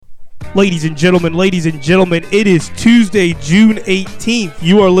Ladies and gentlemen, it is Tuesday, June 18th.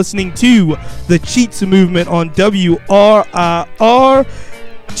 You are listening to the Cheats Movement on WRIR.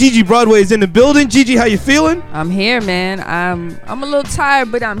 Gigi Broadway is in the building. Gigi, how you feeling? I'm here, man. I'm a little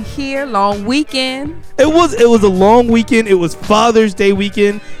tired, but I'm here. Long weekend. It was a long weekend. It was Father's Day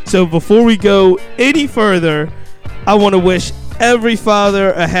weekend. So before we go any further, I want to wish every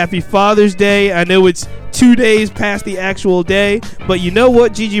father a happy Father's Day. I know it's 2 days past the actual day, but you know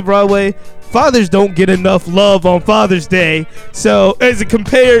what, Gigi Broadway? Fathers don't get enough love on Father's Day. So as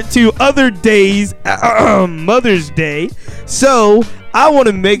compared to other days, Mother's Day. So I want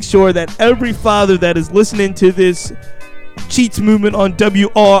to make sure that every father that is listening to this Cheats Movement on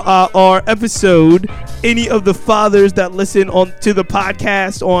WRIR episode, any of the fathers that listen on to the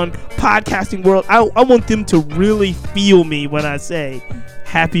podcast on Podcasting World, I want them to really feel me when I say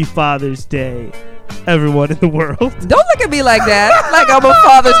Happy Father's Day, everyone in the world. Don't look at me like that, like I'm a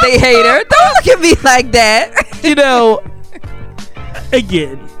Father's Day hater. Don't look at me like that. You know,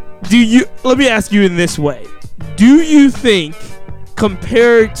 again, let me ask you in this way. Do you think,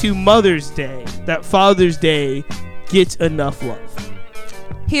 compared to Mother's Day, that Father's Day gets enough love?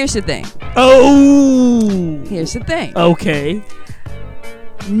 Here's the thing. Here's the thing. Okay.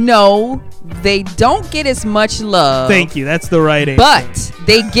 No, they don't get as much love. Thank you. That's the right answer. But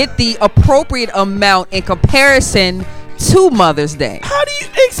they get the appropriate amount in comparison to Mother's Day. How do you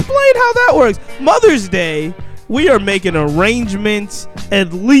explain how that works? Mother's Day, we are making arrangements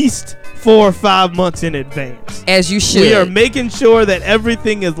at least 4 or 5 months in advance. As you should. We are making sure that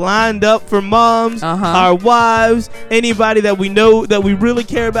everything is lined up for moms, our wives, anybody that we know that we really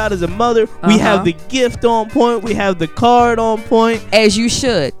care about as a mother. We have the gift on point. We have the card on point. As you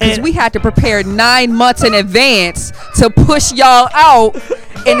should. Because we had to prepare 9 months in advance to push y'all out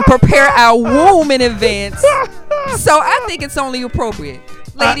and prepare our womb in advance. So I think it's only appropriate.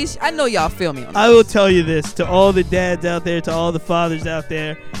 Ladies, I know y'all feel me on this. I will tell you this, to all the dads out there, to all the fathers out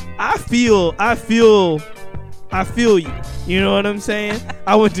there, I feel you. You know what I'm saying?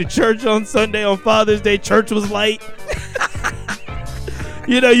 I went to church on Sunday on Father's Day. Church was light.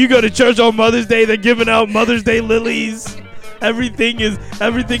 You know, you go to church on Mother's Day, they're giving out Mother's Day lilies. Everything is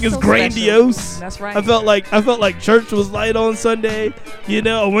so grandiose. Special. That's right. I felt like church was light on Sunday. You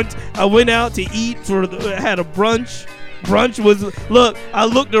know, I went out to eat had a brunch. Brunch was, I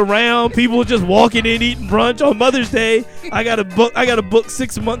looked around, people just walking in eating brunch on Mother's Day. I got to book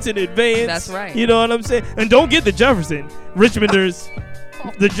 6 months in advance. That's right. You know what I'm saying? And don't get the Jefferson. Richmonders,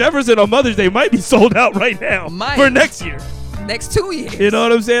 the Jefferson on Mother's Day might be sold out right now for next year. Next 2 years. You know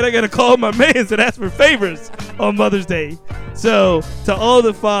what I'm saying? I got to call my mans and ask for favors on Mother's Day. So to all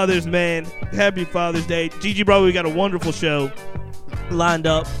the fathers, man, happy Father's Day. Gigi Broadway, we got a wonderful show lined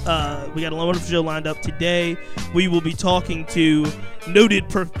up. We got a wonderful show lined up today. We will be talking to noted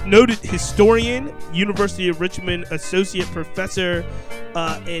historian, University of Richmond associate professor,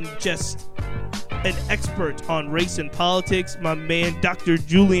 and just an expert on race and politics, my man Dr.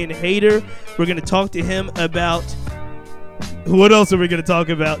 Julian Hayter. We're going to talk to him about, what else are we going to talk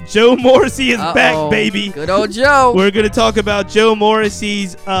about? Joe Morrissey is back, baby. Good old Joe. We're going to talk about Joe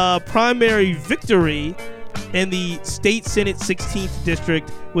Morrissey's primary victory in the State Senate 16th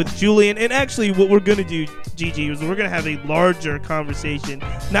District with Julian. And actually what we're going to do, Gigi, is we're going to have a larger conversation,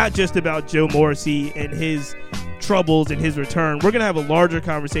 not just about Joe Morrissey and his troubles and his return. We're going to have a larger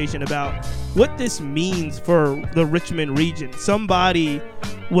conversation about what this means for the Richmond region. Somebody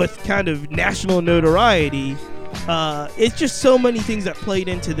with kind of national notoriety. It's just so many things that played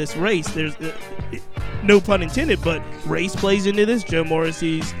into this race. There's no pun intended, but race plays into this. Joe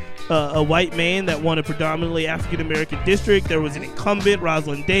Morrissey's a white man that won a predominantly African-American district. There was an incumbent,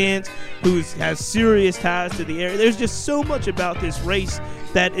 Rosalind Dance, who has serious ties to the area. There's just so much about this race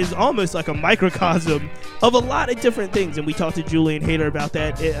that is almost like a microcosm of a lot of different things. And we talked to Julian Hayter about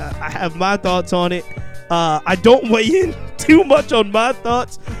that. I have my thoughts on it. I don't weigh in too much on my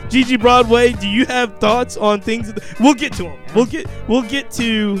thoughts. Gigi Broadway, do you have thoughts on things? We'll get to them. We'll get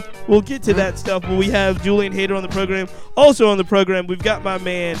to that stuff when we have Julian Hayter on the program. Also on the program, we've got my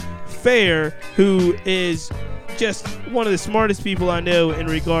man Fair, who is just one of the smartest people I know in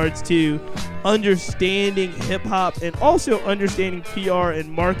regards to understanding hip-hop and also understanding PR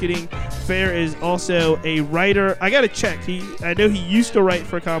and marketing. Fair is also a writer. I gotta check. I know he used to write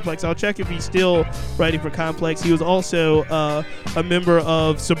for Complex. I'll check if he's still writing for Complex. He was also a member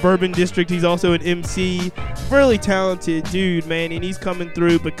of Suburban District. He's also an MC. Really talented dude, man, and he's coming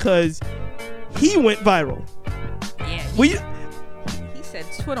through because he went viral. Yeah. He set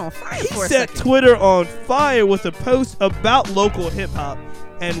Twitter on fire for a second. He set Twitter on fire with a post about local hip-hop.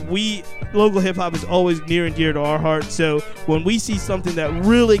 and local hip-hop is always near and dear to our hearts. So when we see something that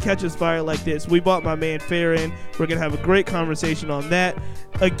really catches fire like this, we brought my man Fair in. We're going to have a great conversation on that.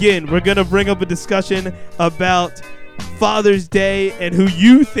 Again, we're going to bring up a discussion about Father's Day and who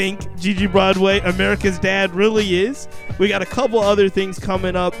you think Gigi Broadway, America's dad, really is. We got a couple other things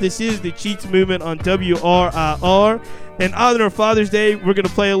coming up. This is the Cheats Movement on WRIR. In honor of Father's Day, we're going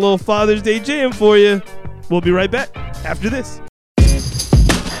to play a little Father's Day jam for you. We'll be right back after this.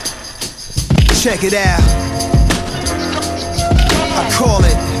 Check it out. I call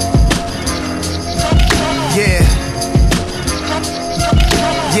it. Yeah.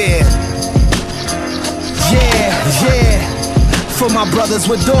 For my brothers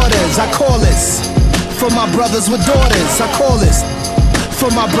with daughters, I call this. For my brothers with daughters, I call this. For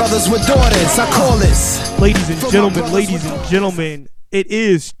my brothers with daughters, I call this. Ladies and gentlemen, it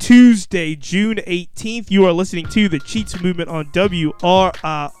is Tuesday, June 18th. You are listening to the Cheats Movement on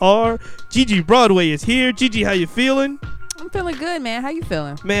WRIR. Gigi Broadway is here. Gigi, how you feeling? I'm feeling good, man. How you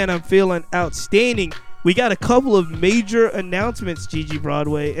feeling? Man, I'm feeling outstanding. We got a couple of major announcements, Gigi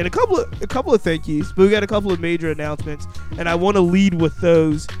Broadway, and a couple of thank yous, but we got a couple of major announcements, and I want to lead with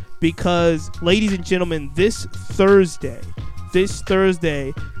those because, ladies and gentlemen, this Thursday,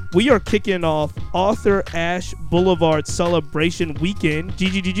 we are kicking off Arthur Ashe Boulevard Celebration Weekend.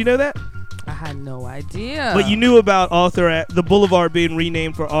 Gigi, did you know that? I had no idea. But you knew about the boulevard being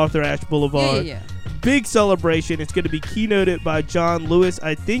renamed for Arthur Ashe Boulevard. Yeah. Big celebration. It's going to be keynoted by John Lewis,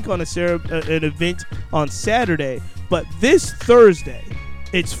 I think, on an event on Saturday. But this Thursday,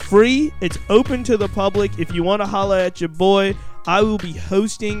 it's free. It's open to the public. If you want to holler at your boy, I will be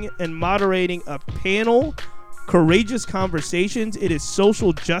hosting and moderating a panel, Courageous Conversations. It is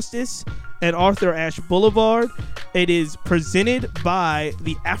social justice at Arthur Ashe Boulevard. It is presented by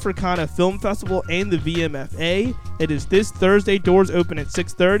the Africana Film Festival and the VMFA. It is this Thursday. Doors open at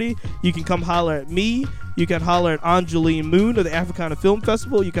 6:30. You can come holler at me. You can holler at Angeline Moon of the Africana Film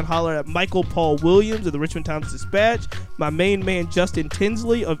Festival. You can holler at Michael Paul Williams of the Richmond Times-Dispatch. My main man, Justin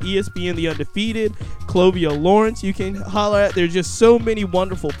Tinsley of ESPN The Undefeated. Clovia Lawrence you can holler at. There's just so many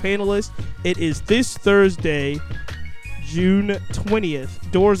wonderful panelists. It is this Thursday, June 20th.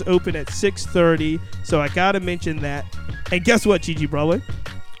 Doors open at 6:30. So I got to mention that. And guess what, Gigi Broadway?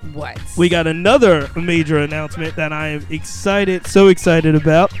 What? We got another major announcement that I am so excited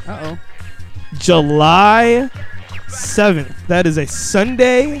about. Uh-oh. July 7th. That is a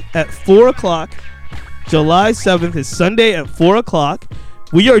Sunday at 4 o'clock. July 7th is Sunday at 4 o'clock.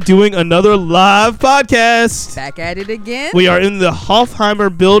 We are doing another live podcast. Back at it again. We are in the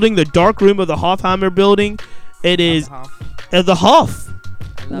Hofheimer building, the dark room of the Hofheimer building. It is at the Hof.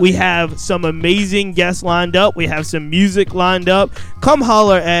 We have some amazing guests lined up. We have some music lined up. Come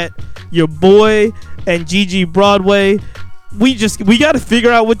holler at your boy and Gigi Broadway. We got to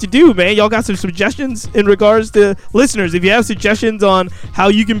figure out what to do, man. Y'all got some suggestions in regards to listeners. If you have suggestions on how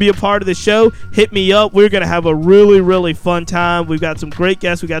you can be a part of the show, hit me up. We're going to have a really, really fun time. We've got some great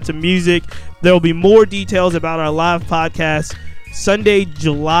guests. We got some music. There will be more details about our live podcast Sunday,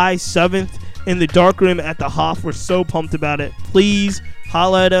 July 7th in the dark room at the Hof. We're so pumped about it. Please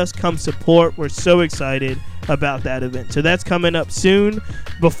holla at us. Come support. We're so excited about that event. So that's coming up soon.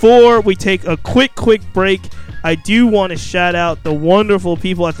 Before we take a quick break, I do want to shout out the wonderful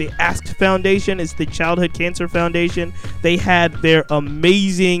people at the Ask Foundation. It's the Childhood Cancer Foundation. They had their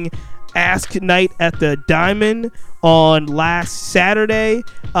amazing Ask Night at the Diamond on last Saturday.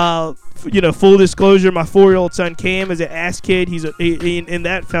 Full disclosure, my 4-year-old son Cam is an Ask kid. He's in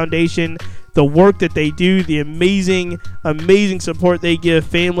that foundation. The work that they do, the amazing support they give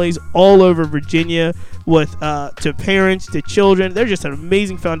families all over Virginia with to parents, to children. They're just an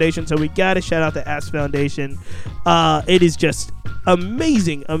amazing foundation, so we got to shout out the Ask Foundation. It is just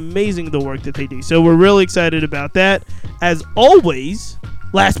amazing the work that they do. So we're really excited about that. As always,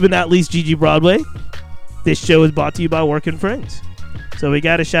 last but not least, Gigi Broadway, this show is brought to you by Workin' Friends. So we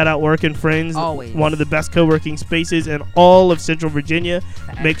got to shout out Workin' Friends, always. One of the best co-working spaces in all of Central Virginia.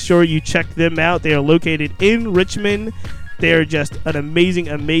 Make sure you check them out. They are located in Richmond. They're just an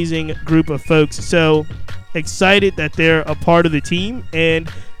amazing group of folks. So excited that they're a part of the team, and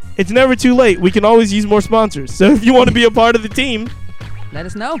it's never too late. We can always use more sponsors. So if you want to be a part of the team, let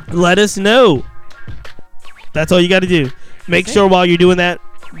us know. That's all you got to do. Make sure while you're doing that,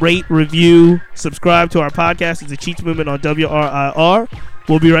 rate, review, subscribe to our podcast. It's the Cheats Movement on WRIR.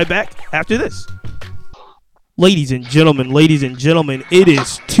 We'll be right back after this. Ladies and gentlemen, it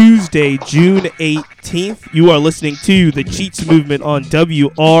is Tuesday, June 18th. You are listening to the Cheats Movement on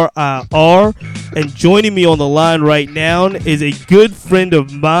WRIR. And joining me on the line right now is a good friend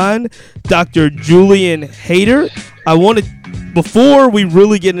of mine, Dr. Julian Hayter. I want to before we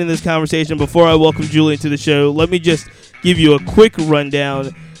really get into this conversation, before I welcome Julian to the show, let me just give you a quick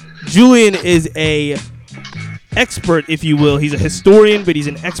rundown. Julian is a expert, if you will. He's a historian, but he's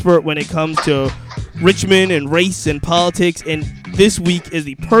an expert when it comes to Richmond and race and politics. And this week is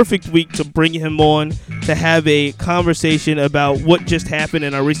the perfect week to bring him on to have a conversation about what just happened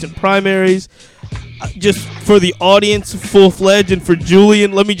in our recent primaries. Just for the audience, full-fledged, and for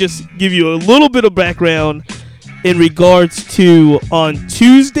Julian, let me just give you a little bit of background in regards to on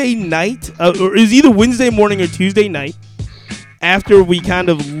Tuesday night, or it was either Wednesday morning or Tuesday night, after we kind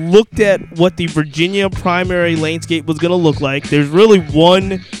of looked at what the Virginia primary landscape was going to look like. There's really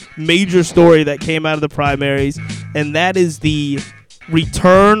one major story that came out of the primaries, and that is the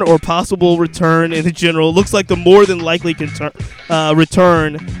return or possible return in the general. Looks like the more than likely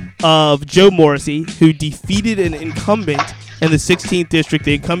return of Joe Morrissey, who defeated an incumbent in the 16th district.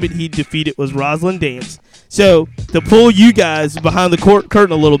 The incumbent he defeated was Rosalind Dance. So, to pull you guys behind the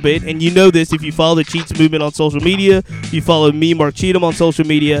curtain a little bit, and you know this if you follow the Cheats Movement on social media, if you follow me, Mark Cheatham, on social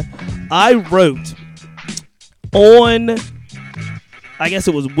media, I wrote on, I guess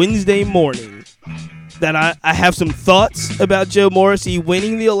it was Wednesday morning, that I have some thoughts about Joe Morrissey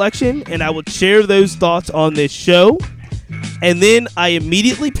winning the election, and I would share those thoughts on this show. And then I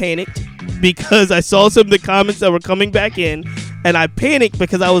immediately panicked because I saw some of the comments that were coming back in, and I panicked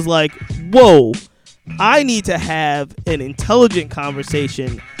because I was like, whoa, I need to have an intelligent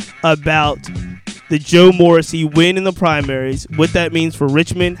conversation about the Joe Morrissey win in the primaries, what that means for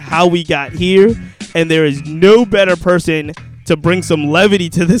Richmond, how we got here, and there is no better person to bring some levity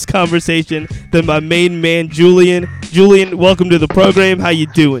to this conversation than my main man, Julian. Julian, welcome to the program. How you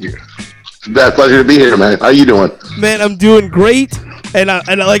doing? It's a pleasure to be here, man. How you doing? Man, I'm doing great, and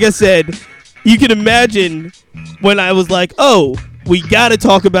like I said, you can imagine when I was like, oh, we got to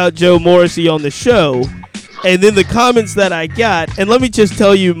talk about Joe Morrissey on the show. And then the comments that I got, and let me just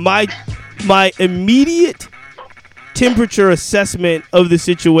tell you, my immediate temperature assessment of the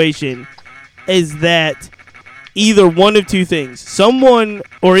situation is that either one of two things. Someone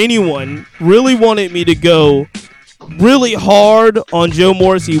or anyone really wanted me to go really hard on Joe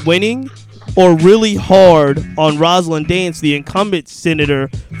Morrissey winning or really hard on Rosalind Dance, the incumbent senator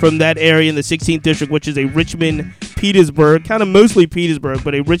from that area in the 16th district, which is a Richmond-Petersburg, kind of mostly Petersburg,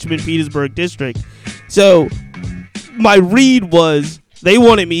 but a Richmond-Petersburg district. So my read was they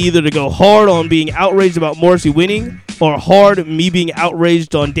wanted me either to go hard on being outraged about Morrissey winning or hard at me being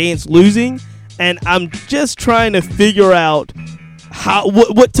outraged on Dance losing. And I'm just trying to figure out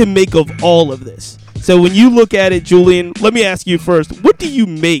what to make of all of this. So when you look at it, Julian, let me ask you first, what do you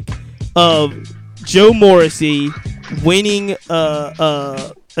make of Joe Morrissey winning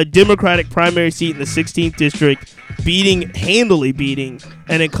a Democratic primary seat in the 16th district, handily beating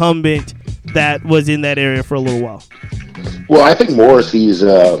an incumbent that was in that area for a little while? Well, I think Morrissey is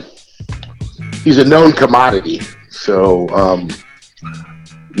he's a known commodity. So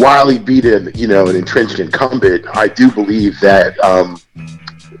while he beat an entrenched incumbent, I do believe that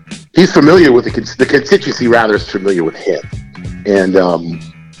he's familiar with the constituency. Rather, is familiar with him, and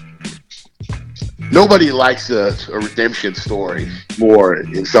nobody likes a redemption story more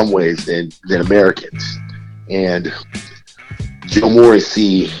in some ways than Americans. And Joe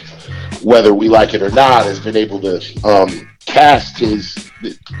Morrissey, whether we like it or not, has been able to cast his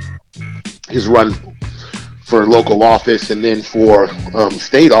run for local office and then for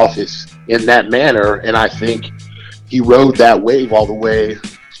state office in that manner. And I think he rode that wave all the way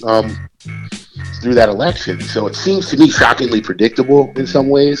through that election. So it seems to me shockingly predictable in some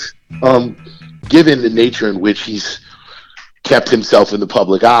ways, given the nature in which he's kept himself in the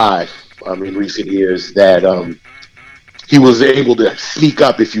public eye in recent years, that he was able to sneak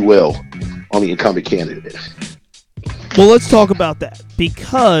up, if you will, on the incumbent candidate. Well, let's talk about that,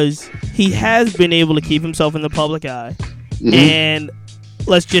 because he has been able to keep himself in the public eye. Mm-hmm. And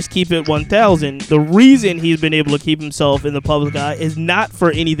let's just keep it 1,000. The reason he's been able to keep himself in the public eye is not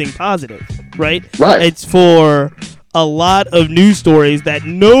for anything positive, right? Right. It's for a lot of news stories that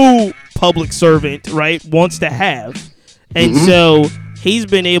no public servant, right, wants to have. And so he's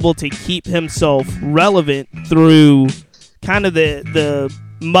been able to keep himself relevant through kind of the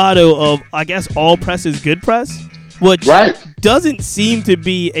motto of, I guess, all press is good press, which doesn't seem to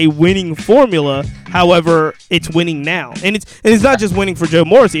be a winning formula. However, it's winning now. And it's not just winning for Joe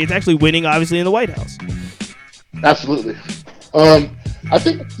Morrissey. It's actually winning, obviously, in the White House. Absolutely. I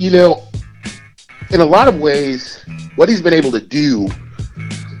think, in a lot of ways, what he's been able to do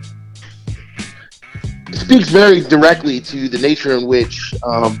speaks very directly to the nature in which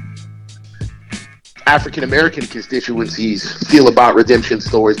African-American constituencies feel about redemption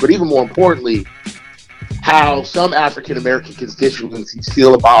stories, but even more importantly, how some African American constituencies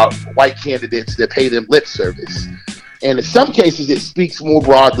feel about white candidates that pay them lip service. And in some cases, it speaks more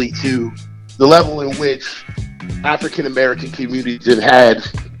broadly to the level in which African American communities have had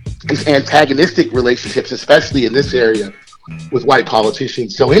these antagonistic relationships, especially in this area, with white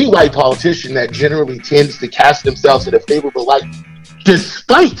politicians. So any white politician that generally tends to cast themselves in a favorable light,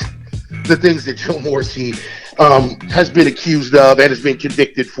 despite the things that Joe Morrissey has been accused of and has been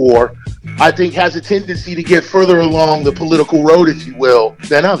convicted for, I think has a tendency to get further along the political road, if you will,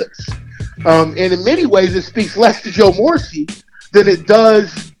 than others. And in many ways, it speaks less to Joe Morrissey than it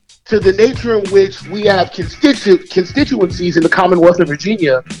does to the nature in which we have constituencies in the Commonwealth of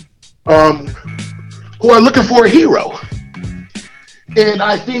Virginia who are looking for a hero. And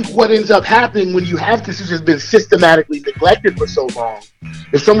I think what ends up happening when you have this has been systematically neglected for so long,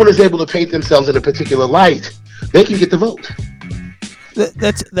 if someone is able to paint themselves in a particular light, they can get the vote.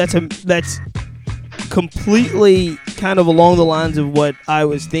 That's completely kind of along the lines of what I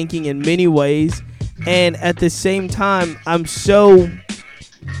was thinking in many ways, and at the same time, I'm so.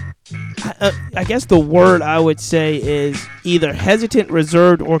 I guess the word I would say is either hesitant,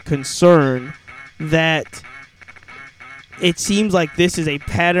 reserved, or concerned that it seems like this is a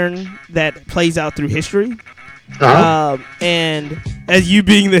pattern that plays out through history. And as you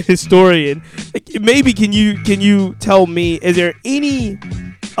being the historian, maybe can you tell me, is there any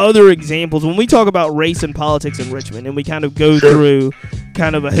other examples when we talk about race and politics in Richmond and we kind of go through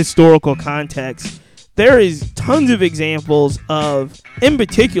kind of a historical context? There is tons of examples of, in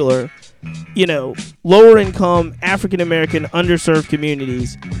particular, lower income, African American, underserved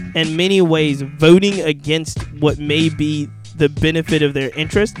communities, in many ways voting against what may be the benefit of their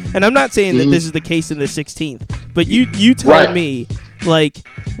interest. And I'm not saying that this is the case in the 16th, but you tell me, like,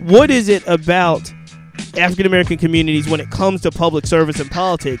 what is it about African American communities when it comes to public service and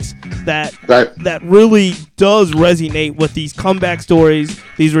politics that really does resonate with these comeback stories,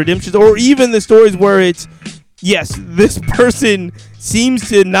 these redemptions, or even the stories where it's, yes, this person seems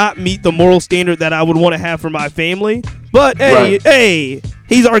to not meet the moral standard that I would want to have for my family, but hey,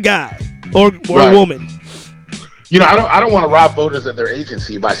 he's our guy or woman. I don't want to rob voters of their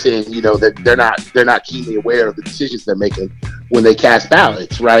agency by saying, that they're not keenly aware of the decisions they're making when they cast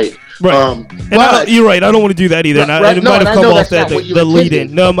ballots, right? Right. You're right. I don't want to do that either. It might have come off the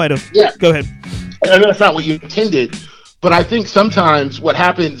lead-in. No, it might have. Yeah. Go ahead. I know that's not what you intended, but I think sometimes what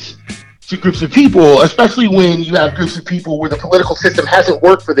happens to groups of people, especially when you have groups of people where the political system hasn't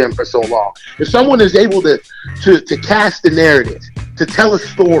worked for them for so long, if someone is able to cast the narrative, to tell a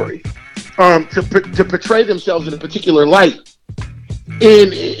story, to portray themselves in a particular light,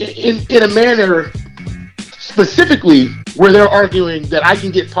 in a manner specifically where they're arguing that I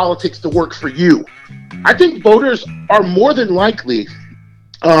can get politics to work for you, I think voters are more than likely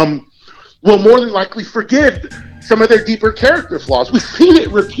forgive some of their deeper character flaws. We've seen it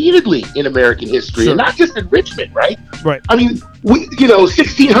repeatedly in American history, and not just in Richmond, right? Right. I mean,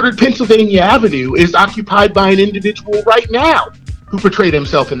 1600 Pennsylvania Avenue is occupied by an individual right now who portrayed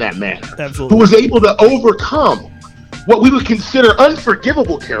himself in that manner. Absolutely. Who was able to overcome what we would consider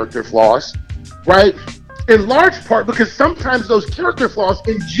unforgivable character flaws, right? In large part because sometimes those character flaws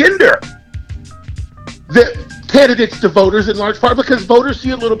engender the candidates to voters, in large part because voters see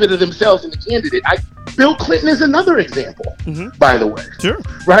a little bit of themselves in the candidate. Bill Clinton is another example, by the way. Sure.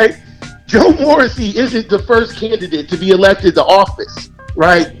 Right? Joe Morrissey isn't the first candidate to be elected to office,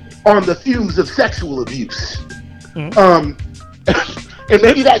 right, on the fumes of sexual abuse. And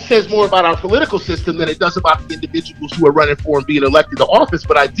maybe that says more about our political system than it does about the individuals who are running for and being elected to office.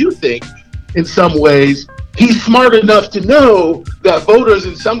 But I do think, in some ways, he's smart enough to know that voters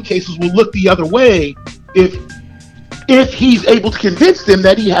in some cases will look the other way if he's able to convince them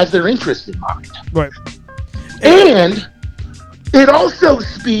that he has their interest in mind. Right. And it also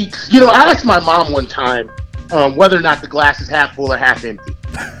speaks, I asked my mom one time whether or not the glass is half full or half empty.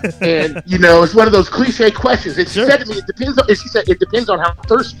 And, it's one of those cliche questions. And she said to me, it depends on how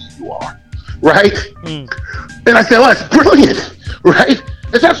thirsty you are, right? And I said, well, that's brilliant, right?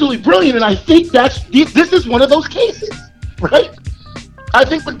 It's absolutely brilliant. And I think this is one of those cases, right? I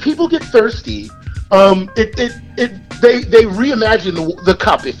think when people get thirsty, they reimagine the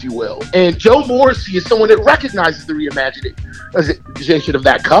cup, if you will. And Joe Morrissey is someone that recognizes the reimagination of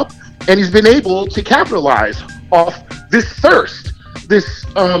that cup, and he's been able to capitalize off this thirst, this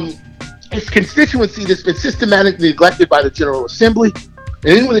constituency that's been systematically neglected by the General Assembly.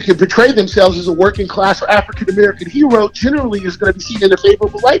 And anyone that can portray themselves as a working class or African American hero generally is going to be seen in a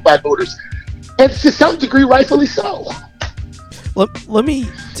favorable light by voters, and to some degree, rightfully so. Let me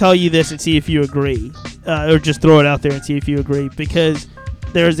tell you this and see if you agree, or just throw it out there and see if you agree, because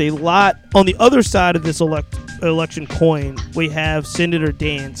there's a lot on the other side of this election coin. We have Senator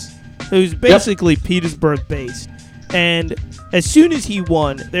Dance, who's basically Petersburg based, and as soon as he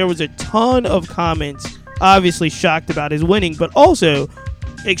won, there was a ton of comments, obviously shocked about his winning, but also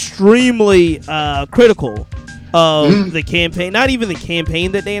extremely critical of the campaign. Not even the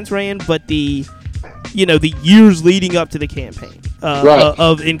campaign that Dance ran, but the years leading up to the campaign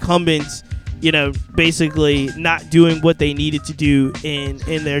of incumbents, basically not doing what they needed to do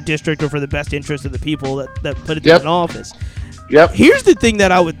in their district or for the best interest of the people that put it in office. Yep. Here's the thing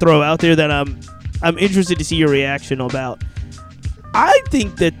that I would throw out there that I'm interested to see your reaction about. I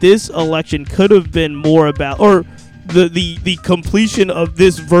think that this election could have been more about, or the completion of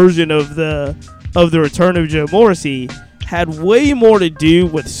this version of the return of Joe Morrissey had way more to do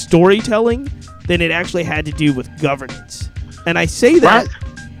with storytelling than it actually had to do with governance. And I say that,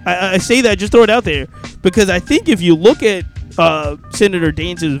 I say that, just throw it out there, because I think if you look at Senator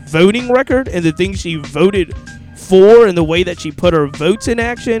Dance's voting record and the things she voted for and the way that she put her votes in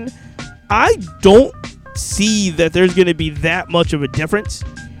action, I don't see that there's going to be that much of a difference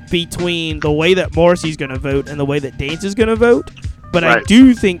between the way that Morrissey's going to vote and the way that Dance is going to vote. But I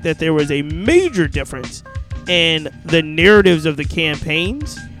do think that there was a major difference in the narratives of the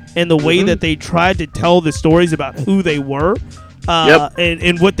campaigns and the way that they tried to tell the stories about who they were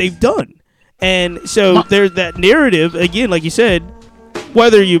and what they've done. And so there's that narrative, again, like you said,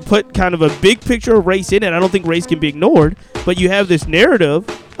 whether you put kind of a big picture of race in it, I don't think race can be ignored, but you have this narrative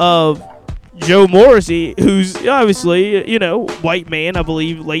of Joe Morrissey, who's obviously, white man, I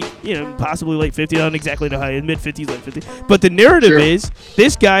believe, late, possibly late 50s, I don't exactly know how, mid-50s, late 50s. But the narrative is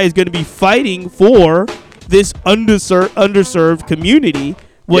this guy is going to be fighting for this underserved community,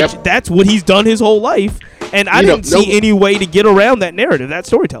 which that's what he's done his whole life. And I didn't see any way to get around that narrative, that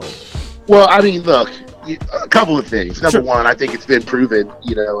storytelling. Well, I mean, look, a couple of things. Number one, I think it's been proven,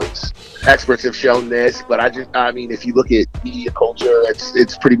 experts have shown this, but I mean, if you look at media culture,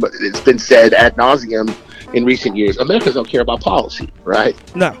 it's pretty much, it's been said ad nauseum in recent years. Americans don't care about policy, right?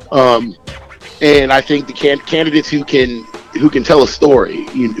 No. And I think the candidates who can tell a story,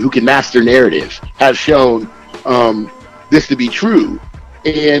 who can master narrative, have shown this to be true.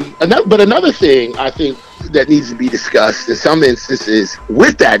 And another thing I think that needs to be discussed in some instances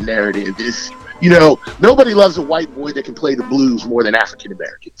with that narrative is, nobody loves a white boy that can play the blues more than African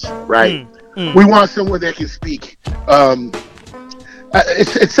Americans, right? We want someone that can speak.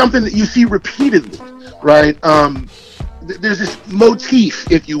 It's something that you see repeatedly, right? There's this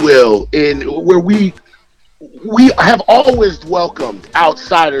motif, if you will, in where we have always welcomed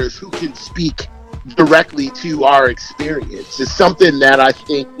outsiders who can speak directly to our experience. It's something that I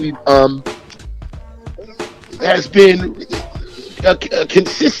think has been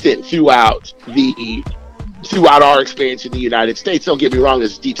consistent throughout our experience in the United States. Don't get me wrong,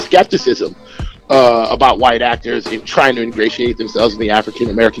 there's deep skepticism about white actors in trying to ingratiate themselves in the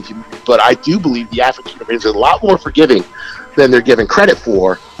African American community, but I do believe the African Americans are a lot more forgiving than they're given credit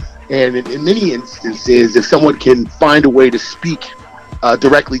for. And in many instances, if someone can find a way to speak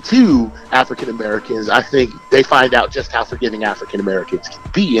directly to African Americans, I think they find out just how forgiving African Americans can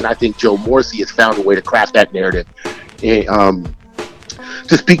be. And I think Joe Morrissey has found a way to craft that narrative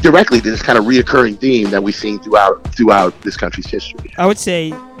to speak directly to this kind of reoccurring theme that we've seen throughout this country's history. I would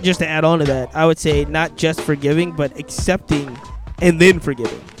say, just to add on to that, I would say not just forgiving, but accepting and then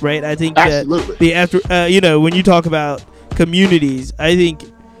forgiving, right? I think that when you talk about communities, I think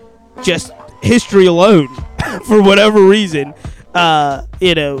just history alone, for whatever reason,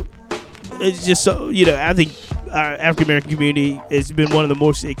 it's just so, I think our African American community has been one of the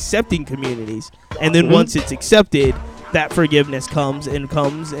most accepting communities. And then once it's accepted, that forgiveness comes and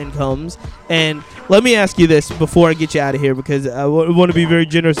comes and comes. And let me ask you this before I get you out of here, because I want to be very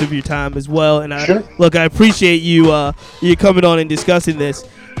generous of your time as well. And look, I appreciate you coming on and discussing this.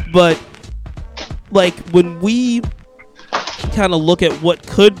 But like when we kind of look at what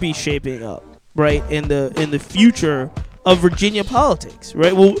could be shaping up, right, in the future of Virginia politics,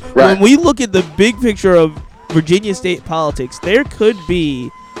 right? Well, when we look at the big picture of Virginia state politics, there could be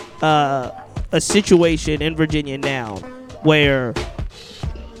a situation in Virginia now where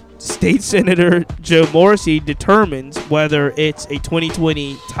State Senator Joe Morrissey determines whether it's a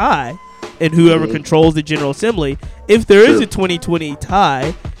 2020 tie and whoever controls the General Assembly. If there is a 2020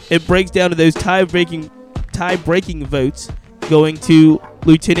 tie, it breaks down to those tie-breaking votes going to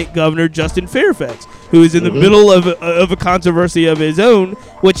Lieutenant Governor Justin Fairfax, who is in the middle of a controversy of his own,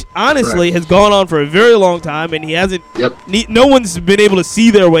 which honestly has gone on for a very long time, and he hasn't. No one's been able to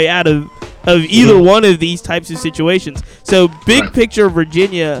see their way out of either one of these types of situations. So big picture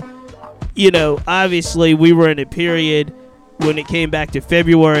Virginia, obviously we were in a period when it came back to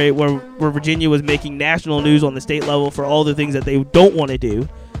February, where Virginia was making national news on the state level for all the things that they don't want to do.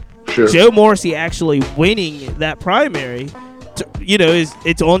 Sure. Joe Morrissey actually winning that primary,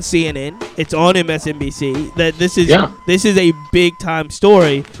 it's on CNN, it's on MSNBC. That this is a big time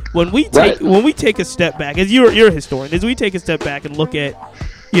story. When we take a step back, as you're a historian, as we take a step back and look at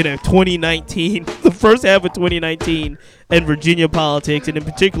 2019, the first half of 2019, and Virginia politics, and in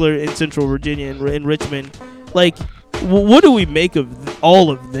particular in Central Virginia and in Richmond, like, what do we make of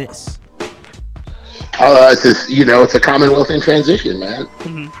all of this? It's a Commonwealth in transition, man.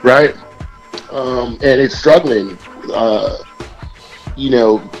 Mm-hmm. Right? And it's struggling.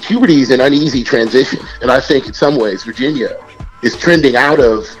 Puberty is an uneasy transition. And I think in some ways Virginia is trending out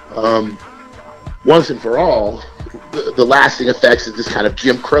of, once and for all, the lasting effects of this kind of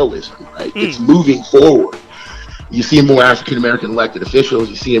Jim Crowism, right? It's moving forward. You see more African-American elected officials.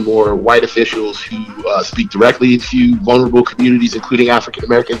 You see more white officials who speak directly to vulnerable communities, including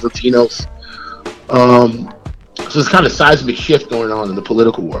African-Americans, Latinos. So it's kind of seismic shift going on in the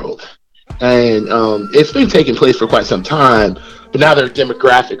political world. And it's been taking place for quite some time, but now there are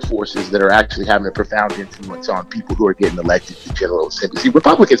demographic forces that are actually having a profound influence on people who are getting elected to General Assembly. See,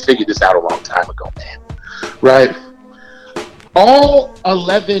 Republicans figured this out a long time ago, man. Right? All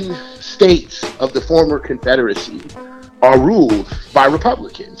 11 states of the former Confederacy are ruled by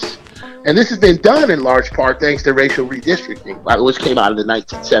Republicans. And this has been done in large part thanks to racial redistricting, which came out in the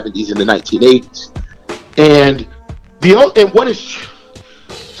 1970s and the 1980s.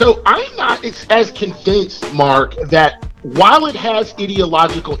 So I'm not as convinced, Mark, that while it has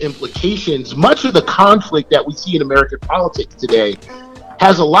ideological implications, much of the conflict that we see in American politics today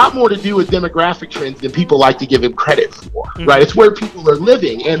has a lot more to do with demographic trends than people like to give him credit for, right? It's where people are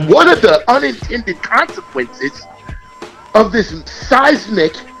living. And one of the unintended consequences of this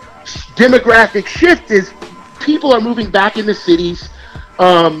seismic demographic shift is people are moving back into cities,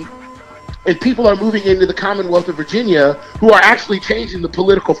 and people are moving into the Commonwealth of Virginia who are actually changing the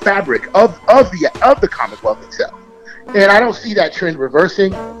political fabric of the Commonwealth itself. And I don't see that trend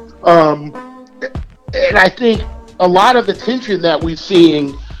reversing. And I think a lot of the tension that we're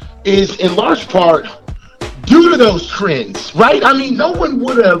seeing is in large part due to those trends, right? I mean, no one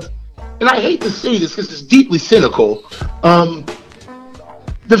would have, and I hate to say this because it's deeply cynical,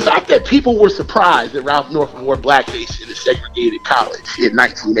 the fact that people were surprised that Ralph Northam wore blackface in a segregated college in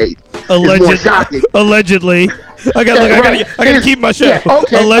 1980 is more shocking. Allegedly. I gotta keep my shit. Yeah,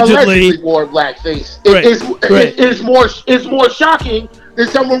 okay, allegedly wore blackface. It's more shocking than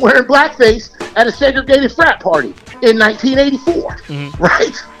someone wearing blackface at a segregated frat party in 1984,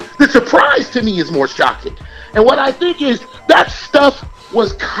 right? The surprise to me is more shocking. And what I think is that stuff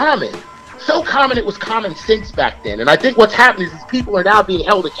was common. So common it was common sense back then. And I think what's happening is people are now being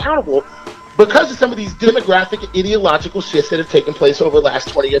held accountable because of some of these demographic and ideological shifts that have taken place over the last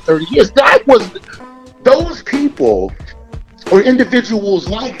 20 or 30 years. Those people or individuals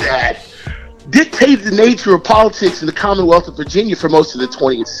like that dictated the nature of politics in the Commonwealth of Virginia for most of the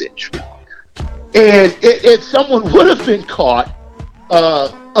 20th century. And if someone would have been caught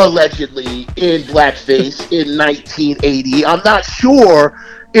allegedly in blackface in 1980, I'm not sure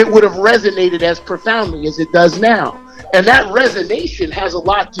it would have resonated as profoundly as it does now. And that resonation has a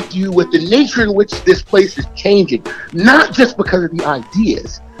lot to do with the nature in which this place is changing, not just because of the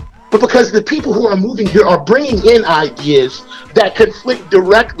ideas, but because the people who are moving here are bringing in ideas that conflict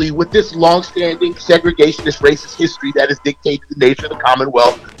directly with this long-standing segregationist racist history that has dictated the nature of the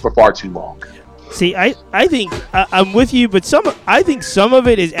Commonwealth for far too long. See, I think I'm with you, but I think some of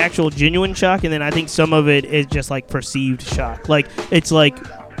it is actual genuine shock, and then I think some of it is just like perceived shock. Like it's like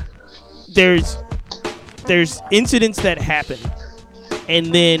there's incidents that happen,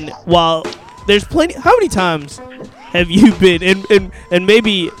 and then while there's plenty, how many times have you been and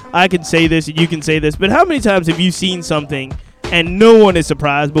maybe I can say this and you can say this, but how many times have you seen something and no one is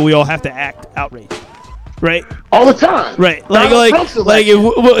surprised, but we all have to act outraged? Right? All the time. Right.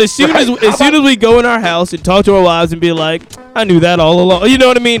 As soon as we go in our house and talk to our wives and be like, I knew that all along. You know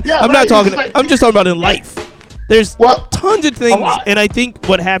what I mean? Yeah, I'm just talking about in life. There's tons of things, and I think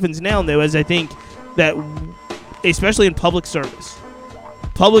what happens now though is I think that especially in public service,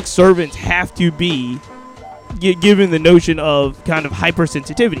 public servants have to be given the notion of kind of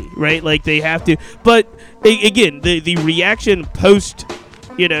hypersensitivity, right? Like they have to, but again, the reaction post,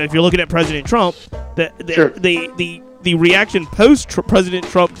 if you're looking at President Trump, the reaction post President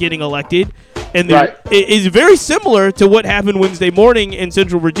Trump getting elected, and is very similar to what happened Wednesday morning in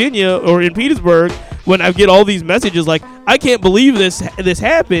Central Virginia or in Petersburg when I get all these messages like, I can't believe this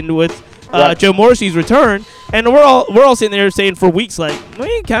happened with Joe Morrissey's return, and we're all sitting there saying for weeks like,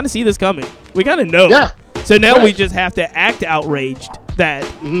 we kind of see this coming. We kind of know. So now Right. we just have to act outraged that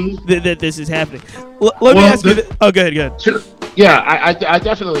that this is happening. Let me Well, ask you. Oh, go ahead. Sure. Yeah, I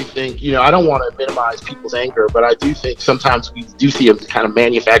definitely think, I don't want to minimize people's anger, but I do think sometimes we do see a kind of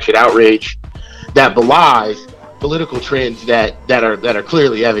manufactured outrage that belies political trends that are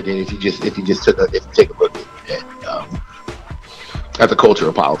clearly evident if you take a look at the culture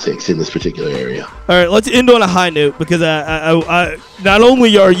of politics in this particular area. All right, let's end on a high note because I not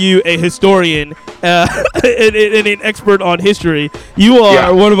only are you a historian and an expert on history, you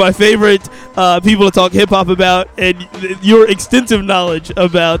are one of my favorite people to talk hip hop about, and your extensive knowledge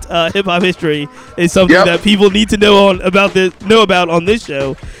about hip hop history is something that people need to know about on this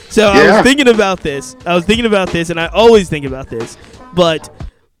show. So I was thinking about this, and I always think about this, but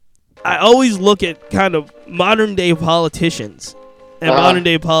I always look at kind of modern day politicians and modern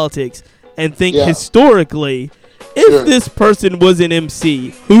day politics and think historically, if this person was an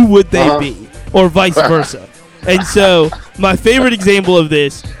MC, who would they be, or vice versa? And so my favorite example of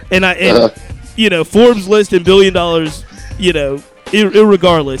this, and Forbes list and $1 billion,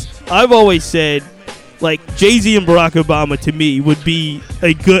 irregardless, I've always said, like, Jay-Z and Barack Obama to me would be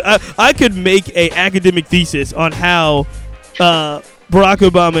a good. I could make a academic thesis on how Barack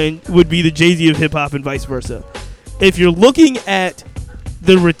Obama would be the Jay-Z of hip hop and vice versa. If you're looking at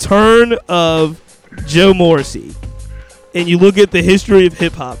the return of Joe Morrissey and you look at the history of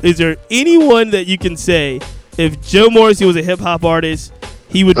hip hop, is there anyone that you can say if Joe Morrissey was a hip hop artist,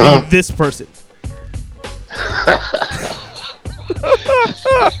 he would be this person?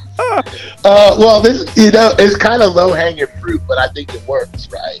 Well, this it's kind of low hanging fruit, but I think it works,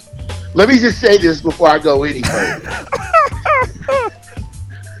 right? Let me just say this before I go any further.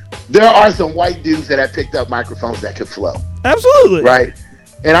 There are some white dudes that have picked up microphones that could flow. Absolutely. Right?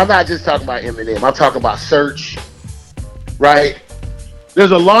 And I'm not just talking about Eminem. I'm talking about Search. Right?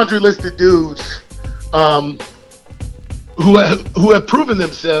 There's a laundry list of dudes who have proven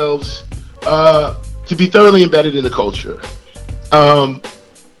themselves to be thoroughly embedded in the culture.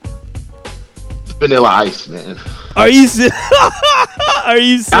 Vanilla Ice, man. Are you serious?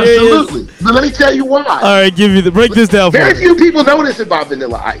 Absolutely. But let me tell you why. All right, break this down for me. Very few people know this about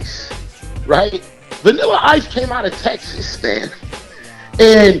Vanilla Ice, right? Vanilla Ice came out of Texas, man.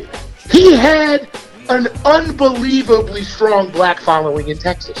 And he had an unbelievably strong black following in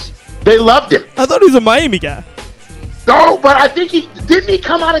Texas. They loved him. I thought he was a Miami guy. No, but I think didn't he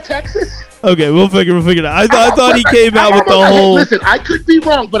come out of Texas? Okay, we'll figure it out. I thought he came out with the whole... Listen, I could be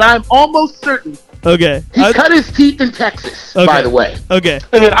wrong, but I'm almost certain. Okay. He cut his teeth in Texas, by the way. Okay.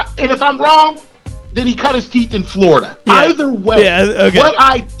 And if I'm wrong, then he cut his teeth in Florida. Yeah. Either way, what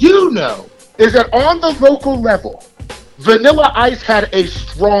I do know is that on the local level, Vanilla Ice had a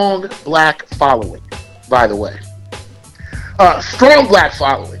strong black following, by the way. Strong black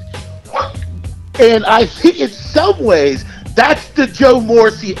following. And I think in some ways, that's the Joe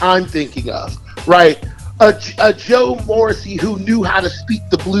Morrissey I'm thinking of, right? A Joe Morrissey who knew how to speak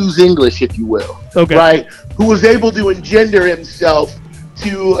the blues English, if you will, right? Who was able to engender himself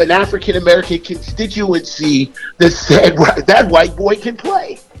to an African American constituency that said, that white boy can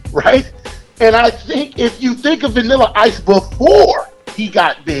play, right? And I think if you think of Vanilla Ice before he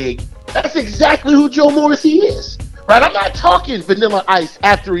got big, that's exactly who Joe Morrissey is, right? I'm not talking Vanilla Ice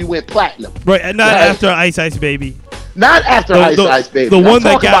after he went platinum. Right, and not after Ice Ice Baby. Not after Ice Baby. The one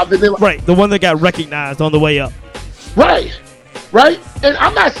that got recognized on the way up. Right. And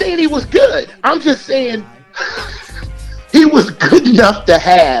I'm not saying he was good. I'm just saying he was good enough to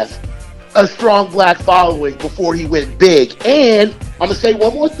have a strong black following before he went big. And I'm going to say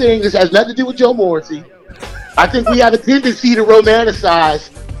one more thing. This has nothing to do with Joe Morrissey. I think we have a tendency to romanticize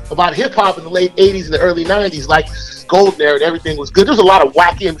about hip-hop in the late 80s and the early 90s like golden era and everything was good. There was a lot of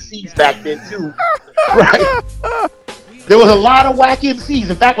whack MCs back then, too. Right? There was a lot of whack MCs.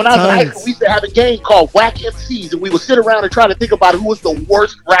 In fact, when I was in high school, we used to have a game called Whack MCs, and we would sit around and try to think about who was the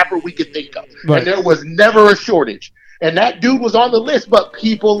worst rapper we could think of. Right. And there was never a shortage. And that dude was on the list, but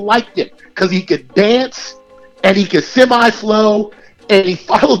people liked him because he could dance and he could semi-flow, and he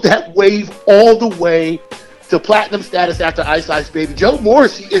followed that wave all the way to platinum status after Ice Ice Baby. Joe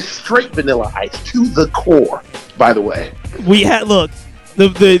Morrissey is straight Vanilla Ice to the core, by the way.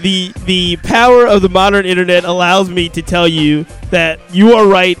 The power of the modern internet allows me to tell you that you are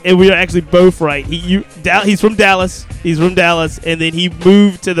right, and we are actually both right. He's from Dallas. And then he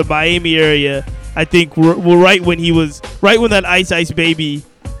moved to the Miami area. I think we're right when that Ice Ice Baby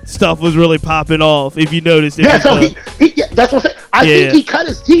stuff was really popping off. If you noticed, that's what I'm saying. I think he cut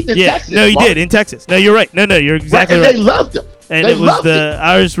his teeth in Texas. No, he did in Texas. No, you're right. No, you're exactly right. And they loved him. And it was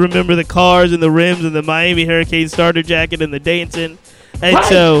I just remember the cars and the rims and the Miami Hurricane starter jacket and the dancing. And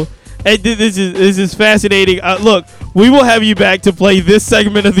so And this is fascinating. Look, we will have you back to play this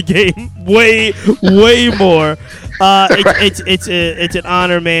segment of the game way more. It's an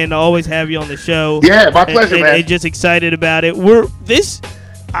honor, man, to always have you on the show. Yeah, my pleasure, man. And just excited about it.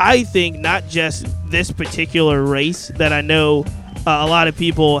 I think not just this particular race that I know a lot of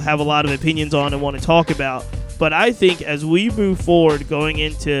people have a lot of opinions on and want to talk about, but I think as we move forward, going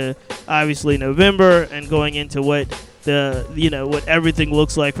into obviously November and going into what what everything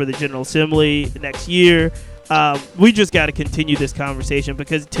looks like for the General Assembly next year, we just got to continue this conversation,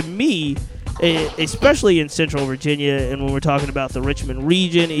 because to me, especially in Central Virginia, and when we're talking about the Richmond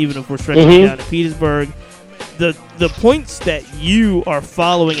region, even if we're stretching down to Petersburg, the points that you are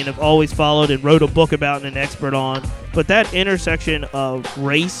following and have always followed and wrote a book about and an expert on, but that intersection of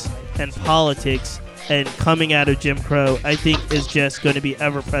race and politics and coming out of Jim Crow, I think is just going to be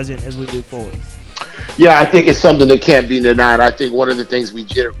ever present as we move forward. Yeah, I think it's something that can't be denied. I think one of the things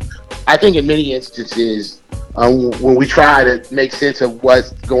I think in many instances, when we try to make sense of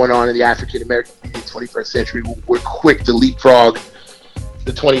what's going on in the African American community in the 21st century, we're quick to leapfrog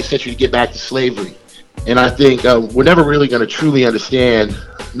the 20th century to get back to slavery. And I think we're never really going to truly understand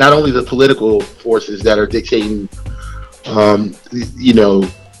not only the political forces that are dictating,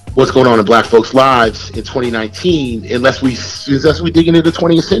 what's going on in Black folks' lives in 2019, unless we dig into the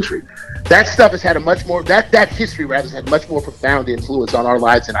 20th century. That stuff has had that history rather has had much more profound influence on our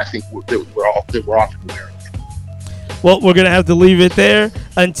lives than I think we're often aware of. Well, we're going to have to leave it there.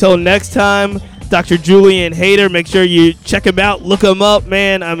 Until next time, Dr. Julian Hayter, make sure you check him out, look him up,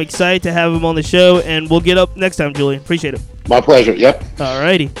 man. I'm excited to have him on the show, and we'll get up next time, Julian. Appreciate it. My pleasure. Yep. All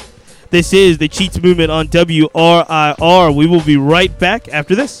righty. This is the Cheats Movement on WRIR. We will be right back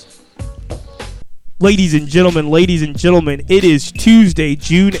after this. Ladies and gentlemen, it is Tuesday,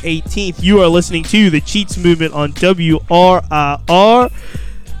 June 18th. You are listening to the Cheats Movement on WRIR.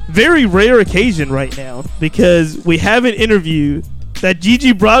 Very rare occasion right now, because we have an interview that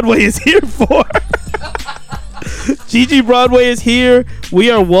Gigi Broadway is here for. Gigi Broadway is here. We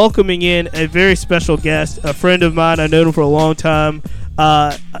are welcoming in a very special guest, a friend of mine. I've known him for a long time.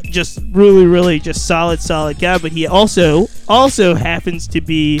 Just really just solid guy. But he also happens to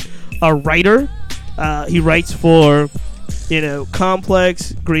be a writer. He writes for,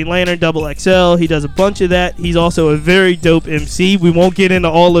 Complex, Green Lantern, Double XL. He does a bunch of that. He's also a very dope MC. We won't get into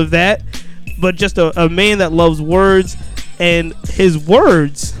all of that, but just a man that loves words. And his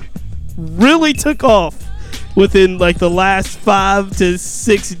words really took off within like the last 5 to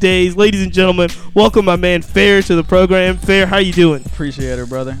 6 days. Ladies and gentlemen, welcome my man Fair to the program. Fair, how you doing? Appreciate it,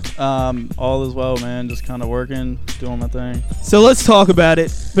 brother. All is well, man. Just kind of working, doing my thing. So let's talk about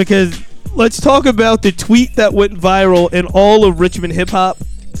it, because let's talk about the tweet that went viral in all of Richmond hip hop.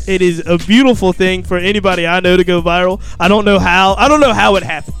 It is a beautiful thing for anybody I know to go viral. I don't know how it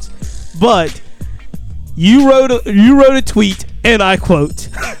happens, but you wrote a tweet, and I quote,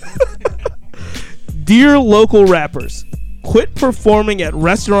 "Dear local rappers, quit performing at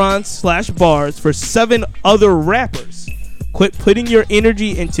restaurants/bars for 7 other rappers. Quit putting your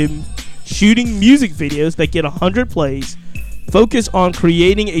energy into shooting music videos that get 100 plays. Focus on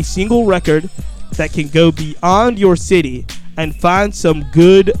creating a single record that can go beyond your city and find some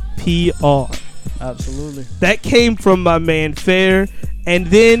good PR." Absolutely. That came from my man Fair. And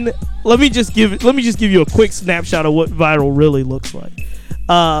then let me just give you a quick snapshot of what viral really looks like.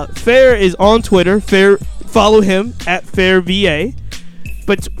 Fair is on Twitter. Fair, follow him at FairVA.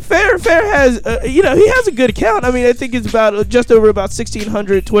 But Fair has he has a good account. I mean, I think it's about just over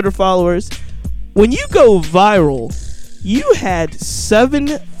 1,600 Twitter followers. When you go viral, you had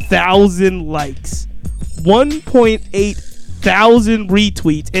 7,000 likes, 1.8 thousand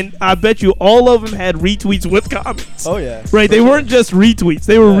retweets, and I bet you all of them had retweets with comments. Oh yeah, right. They weren't just retweets;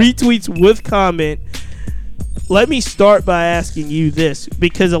 they were retweets with comment. Let me start by asking you this,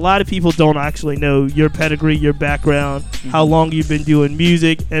 because a lot of people don't actually know your pedigree, your background, how long you've been doing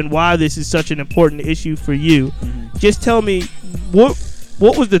music, and why this is such an important issue for you. Just tell me what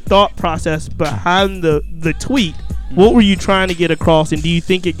was the thought process behind the tweet? What were you trying to get across, and do you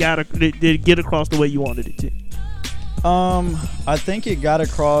think did it get across the way you wanted it to? I think it got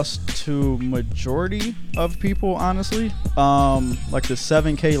across to majority of people, honestly. Like the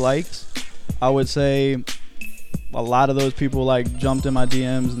 7K likes, I would say a lot of those people like jumped in my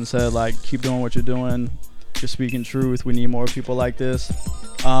DMs and said like, keep doing what you're doing. You're speaking truth. We need more people like this.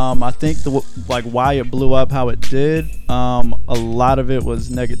 I think why it blew up how it did, a lot of it was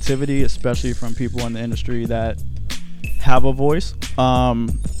negativity, especially from people in the industry that have a voice.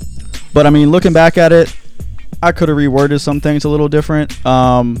 But I mean, looking back at it, I could have reworded some things a little different.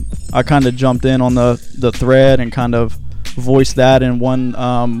 I kind of jumped in on the thread and kind of voiced that in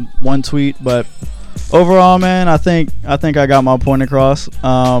one tweet. But overall, man, I think I got my point across.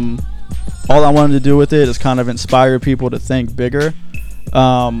 All I wanted to do with it is kind of inspire people to think bigger.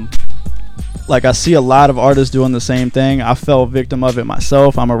 Like, I see a lot of artists doing the same thing. I fell victim of it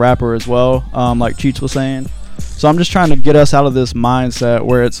myself. I'm a rapper as well, like Cheech was saying. So I'm just trying to get us out of this mindset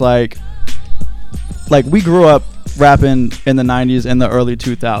where it's like we grew up rapping in the 90s and the early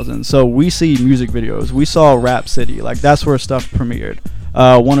 2000s. So we see music videos. We saw Rap City. Like, that's where stuff premiered.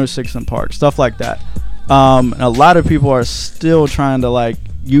 106 in Park, stuff like that. And a lot of people are still trying to like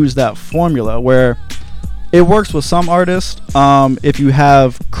use that formula where it works with some artists. If you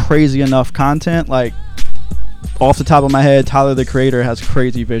have crazy enough content, like off the top of my head, Tyler the Creator has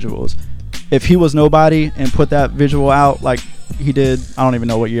crazy visuals. If he was nobody and put that visual out like he did, I don't even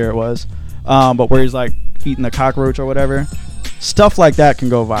know what year it was, but where he's like eating a cockroach or whatever, stuff like that can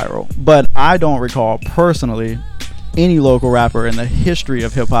go viral. But I don't recall personally any local rapper in the history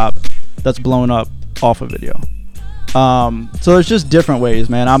of hip hop that's blown up off a video. So it's just different ways,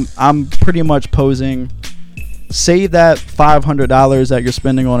 man. I'm pretty much posing, save that $500 that you're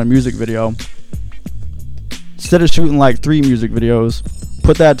spending on a music video. Instead of shooting like 3 music videos,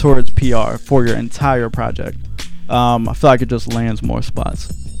 put that towards PR for your entire project. I feel like it just lands more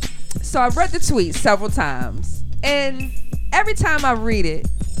spots. So I've read the tweet several times, and every time I read it,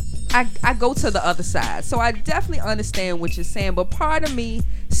 I go to the other side. So I definitely understand what you're saying, but part of me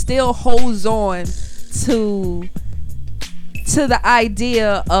still holds on to the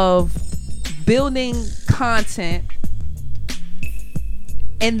idea of building content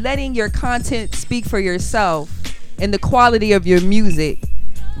and letting your content speak for yourself and the quality of your music,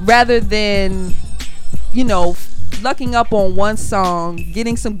 rather than, you know, lucking up on one song,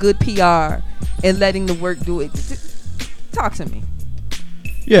 getting some good PR, and letting the work do it. Talk to me.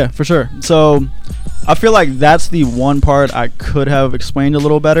 Yeah, for sure. So I feel like that's the one part I could have explained a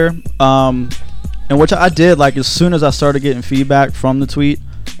little better, and which I did. Like, as soon as I started getting feedback from the tweet,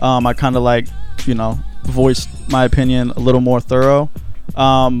 I kind of like, you know, voiced my opinion a little more thorough.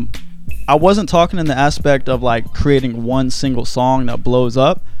 I wasn't talking in the aspect of like creating one single song that blows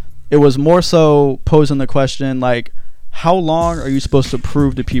up. It was more so posing the question, like, how long are you supposed to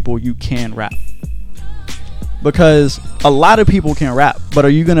prove to people you can rap? Because a lot of people can rap, but are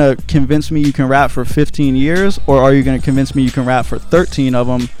you going to convince me you can rap for 15 years, or are you going to convince me you can rap for 13 of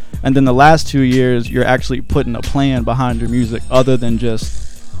them, and then the last 2 years you're actually putting a plan behind your music other than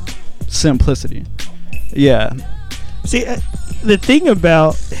just simplicity? Yeah. See, the thing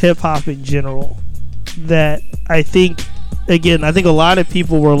about hip-hop in general that I think a lot of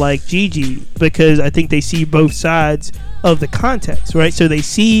people were like Gigi, because I think they see both sides of the context, right? So they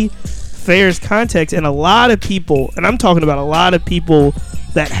see Fair's context, and a lot of people, and I'm talking about a lot of people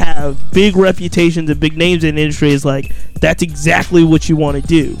that have big reputations and big names in the industry, is like, that's exactly what you want to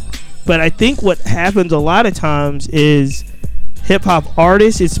do. But I think what happens a lot of times is hip-hop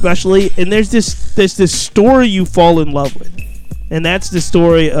artists especially, and there's this story you fall in love with, and that's the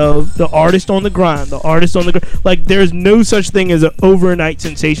story of the artist on the grind. Like, there's no such thing as an overnight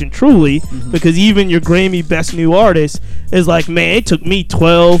sensation, truly, because even your Grammy Best New Artist is like, man, it took me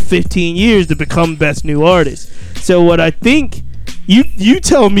 12, 15 years to become Best New Artist. So what I think, you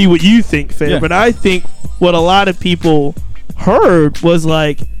tell me what you think, Fair, but I think what a lot of people heard was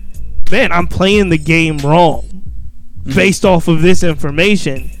like, man, I'm playing the game wrong based off of this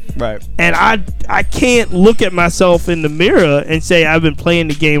information. Right. And I can't look at myself in the mirror and say I've been playing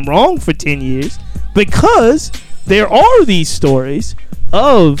the game wrong for 10 years, because there are these stories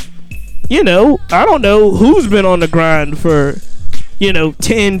of, you know, I don't know who's been on the grind for, you know,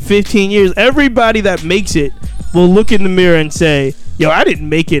 10, 15 years. Everybody that makes it will look in the mirror and say, yo, I didn't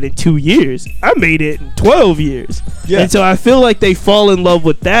make it in 2 years. I made it in 12 years. Yeah. And so I feel like they fall in love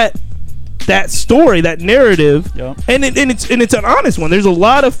with that story, that narrative, and it's an honest one. There's a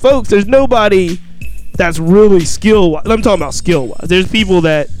lot of folks. There's nobody that's really skill-wise. I'm talking about skill-wise. There's people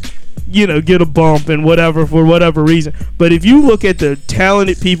that, you know, get a bump and whatever for whatever reason. But if you look at the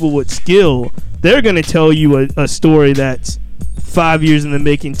talented people with skill, they're gonna tell you a story that's 5 years in the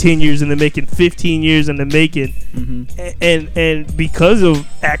making, 10 years in the making, 15 years in the making, and because of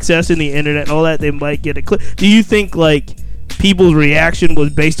access and the internet and all that, they might get a clip. Do you think like people's reaction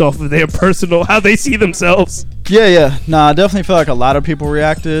was based off of their personal, how they see themselves? Yeah. Nah, I definitely feel like a lot of people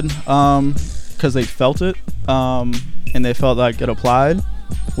reacted because they felt it, and they felt like it applied,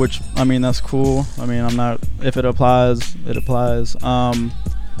 which, I mean, that's cool. I mean, if it applies, it applies.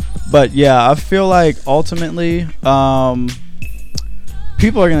 But yeah, I feel like ultimately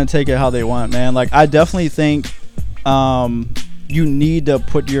people are going to take it how they want, man. Like, I definitely think you need to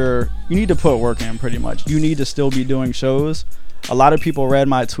put your you need to put work in pretty much. You need to still be doing shows. A lot of people read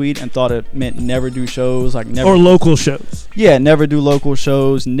my tweet and thought it meant never do shows, like never, or local shows. Yeah, never do local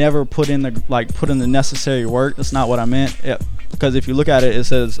shows, never put in the necessary work. That's not what I meant. Because if you look at it, it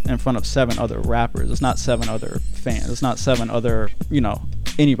says in front of 7 other rappers. It's not 7 other fans. It's not 7 other,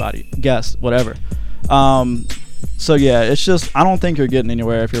 anybody, guests, whatever. So yeah, it's just, I don't think you're getting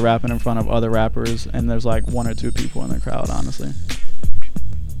anywhere if you're rapping in front of other rappers and there's like 1 or 2 people in the crowd, honestly.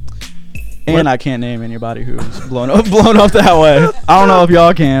 And I can't name anybody who's blown up that way. I don't know if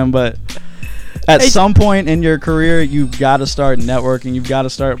y'all can, but at some point in your career, you've got to start networking. You've got to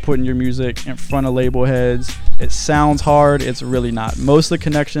start putting your music in front of label heads. It sounds hard. It's really not. Most of the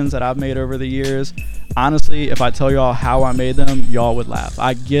connections that I've made over the years, honestly, if I tell y'all how I made them, y'all would laugh.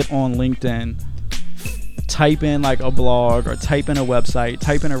 I get on LinkedIn, type in like a blog or type in a website,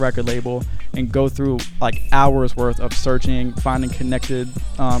 type in a record label, and go through like hours worth of searching, finding connections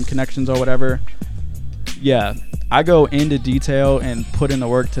or whatever. Yeah, I go into detail and put in the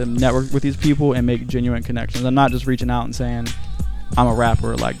work to network with these people and make genuine connections. I'm not just reaching out and saying I'm a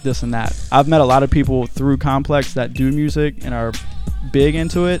rapper, like this and that. I've met a lot of people through Complex that do music and are big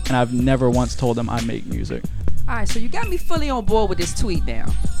into it, and I've never once told them I make music. All right, so you got me fully on board with this tweet now.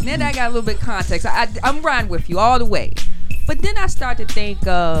 Now that I got a little bit of context, I'm riding with you all the way. But then I start to think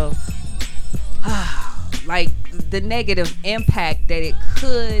of like the negative impact that it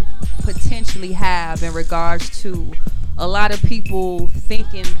could potentially have in regards to a lot of people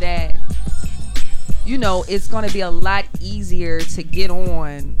thinking that, it's going to be a lot easier to get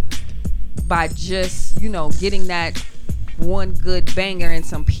on by just, getting that one good banger and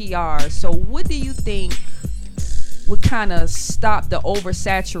some PR. So what do you think would kind of stop the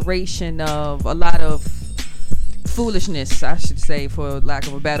oversaturation of a lot of foolishness, I should say, for lack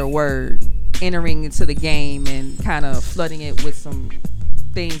of a better word, entering into the game and kind of flooding it with some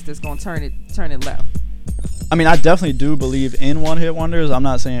things that's going to turn it left? I mean, I definitely do believe in one-hit wonders. I'm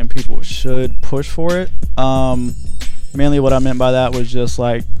not saying people should push for it. Mainly what I meant by that was just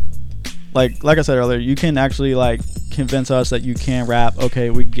like I said earlier, you can actually like convince us that you can rap. Okay,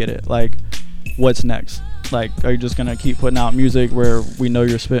 we get it. Like, what's next? Like, are you just gonna keep putting out music where we know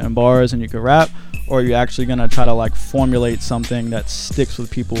you're spitting bars and you can rap, or are you actually gonna try to like formulate something that sticks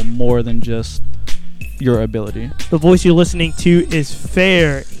with people more than just your ability? The voice you're listening to is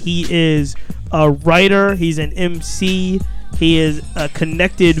Fair. He is a writer. He's an MC. He is a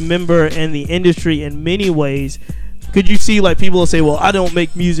connected member in the industry in many ways. Could you see like people will say, well, I don't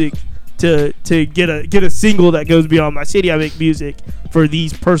make music to get a single that goes beyond my city. I make music for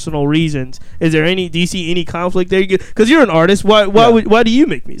these personal reasons. Do you see any conflict there? Because you're an artist. Why do you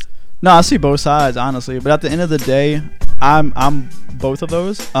make music? No, I see both sides, honestly. But at the end of the day, I'm both of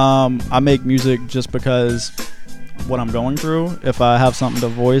those. I make music just because what I'm going through. If I have something to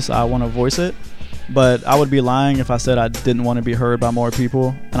voice, I want to voice it. But I would be lying if I said I didn't want to be heard by more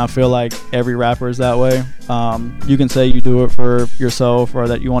people. And I feel like every rapper is that way. You can say you do it for yourself or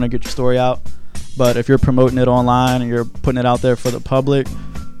that you want to get your story out. But if you're promoting it online and you're putting it out there for the public,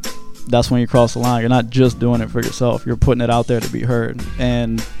 that's when you cross the line. You're not just doing it for yourself. You're putting it out there to be heard.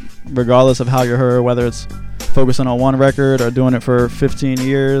 And regardless of how you're heard, whether it's focusing on one record or doing it for 15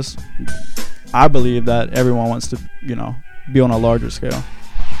 years, I believe that everyone wants to, be on a larger scale.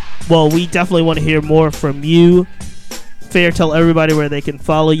 Well, we definitely want to hear more from you. Fair, tell everybody where they can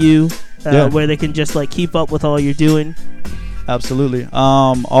follow you, where they can just like keep up with all you're doing. Absolutely.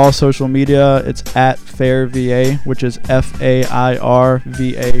 All social media, it's at FairVA, which is FAIRVA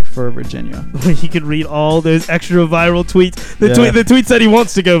for Virginia. You can read all those extra viral tweets. The tweets that he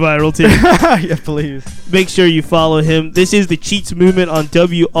wants to go viral too. Yeah, please. Make sure you follow him. This is the Cheats Movement on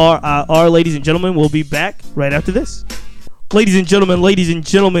WRIR, ladies and gentlemen. We'll be back right after this. Ladies and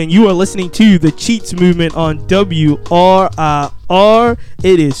gentlemen, you are listening to the Cheats Movement on WRIR.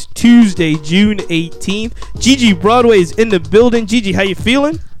 It is Tuesday, June 18th. Gigi Broadway is in the building. Gigi, how you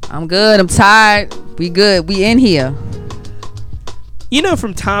feeling? I'm good. I'm tired. We good. We in here.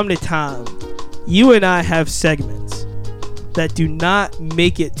 From time to time, you and I have segments that do not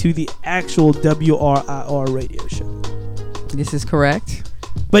make it to the actual WRIR radio show. This is correct.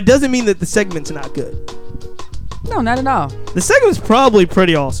 But doesn't mean that the segment's not good. No, not at all. The segment's probably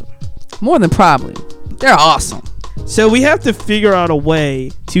pretty awesome. More than probably. They're awesome. So we have to figure out a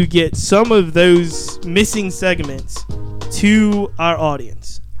way to get some of those missing segments to our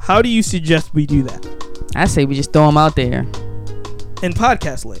audience. How do you suggest we do that? I say we just throw them out there. In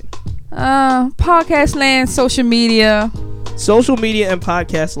podcast land. Podcast land, social media. Social media and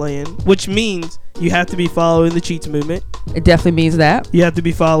podcast land, which means you have to be following the Cheats Movement. It definitely means that. You have to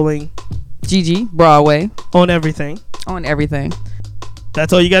be following Gigi Broadway on everything.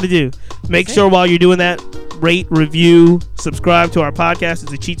 That's all you got to do. Make sure while you're doing that, rate, review, subscribe to our podcast.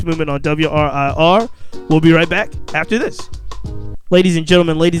 It's the Cheats Movement on WRIR. We'll be right back after this. Ladies and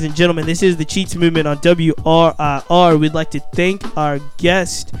gentlemen, this is the Cheats Movement on WRIR. We'd like to thank our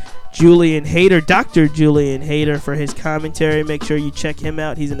guest, Julian Hayter, Dr. Julian Hayter, for his commentary. Make sure you check him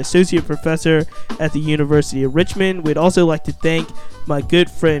out. He's an associate professor at the University of Richmond. We'd also like to thank my good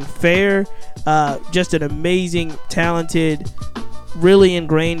friend Fair, just an amazing, talented, really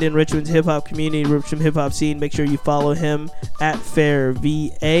ingrained in Richmond's hip-hop community, Richmond hip-hop scene. Make sure you follow him at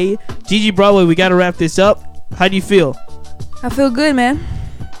FairVA. Gigi Broadway, we got to wrap this up. How do you feel? I feel good, man.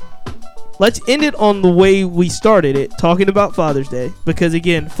 Let's end it on the way we started it, talking about Father's Day, because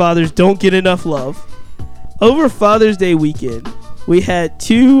again, fathers don't get enough love. Over Father's Day weekend, we had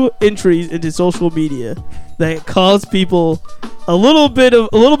 2 entries into social media that caused people a little bit of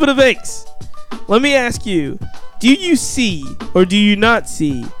angst. Let me ask you, do you see or do you not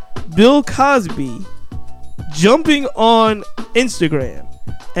see Bill Cosby jumping on Instagram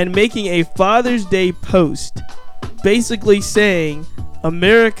and making a Father's Day post basically saying a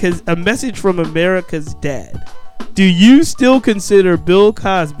message from America's dad? Do you still consider Bill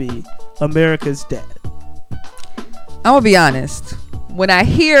Cosby America's dad? I'm gonna be honest. When I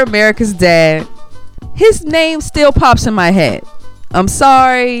hear America's dad, his name still pops in my head. I'm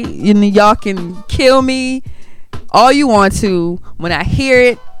sorry, y'all can kill me all you want to. When I hear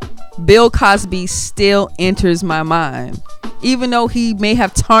it, Bill Cosby still enters my mind. Even though he may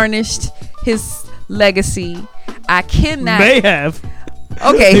have tarnished his legacy, I cannot. May have.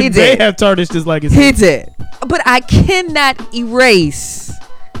 Okay, he did. May have tarnished his legacy. He did. But I cannot erase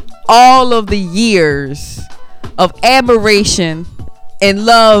all of the years of admiration and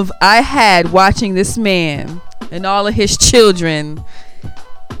love I had watching this man and all of his children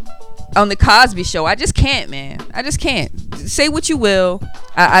on the Cosby Show. I just can't, man. I just can't. Say what you will.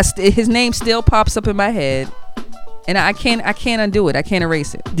 His name still pops up in my head, and I can't undo it. I can't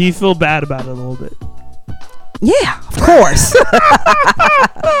erase it. Do you feel bad about it a little bit? Yeah, of course.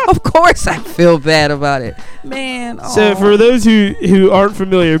 Of course I feel bad about it, man. So for those who aren't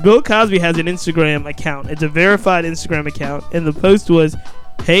familiar, Bill Cosby has an Instagram account. It's a verified Instagram account, and the post was,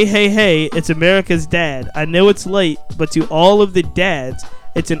 hey, it's America's dad. I know it's late, but to all of the dads,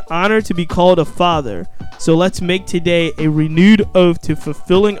 it's an honor to be called a father. So let's make today a renewed oath to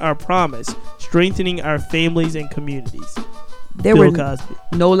fulfilling our promise, strengthening our families and communities. There Bill were Cosby.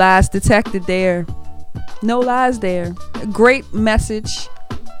 No lies detected there. No lies there. A great message.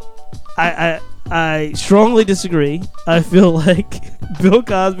 I strongly disagree. I feel like Bill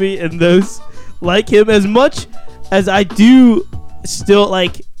Cosby and those like him, as much as I do still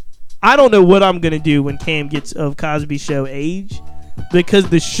like, I don't know what I'm going to do when Cam gets of Cosby Show age, because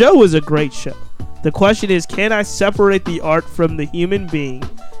the show is a great show. The question is, can I separate the art from the human being?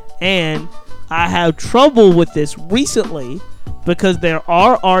 And I have trouble with this recently because there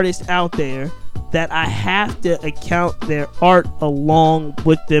are artists out there that I have to account their art along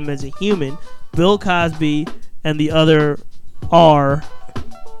with them as a human. Bill Cosby and the other R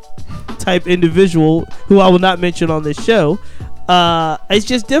type individual who I will not mention on this show. It's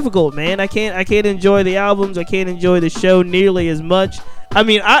just difficult, man. I can't enjoy the albums. I can't enjoy the show nearly as much. I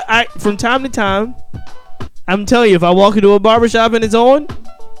mean, I from time to time, I'm telling you, if I walk into a barbershop and it's on,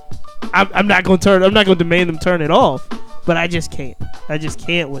 I'm not going to demand them turn it off. But I just can't. I just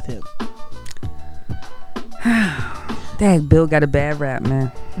can't with him. Dang, Bill got a bad rap,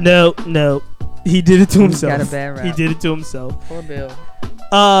 man. No. He did it to himself. Got a bad rap. He did it to himself. Poor Bill.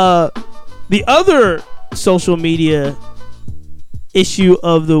 The other social media issue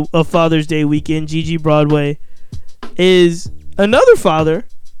of Father's Day weekend, Gigi Broadway, is another father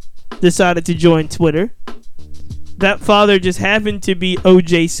decided to join Twitter. That father just happened to be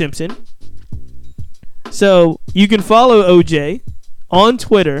O.J. Simpson. So you can follow O.J. on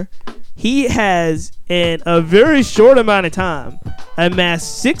Twitter. He has, in a very short amount of time,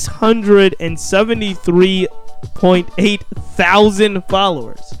 amassed 673.8 thousand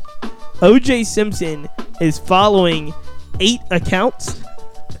followers. O.J. Simpson is following 8 accounts,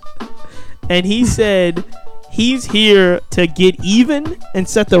 and he said he's here to get even and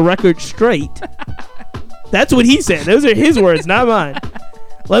set the record straight. That's what he said. Those are his words, not mine.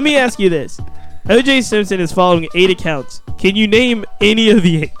 Let me ask you this. O.J. Simpson is following 8 accounts. Can you name any of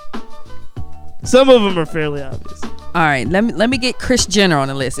the 8? Some of them are fairly obvious. All right, let me get Kris Jenner on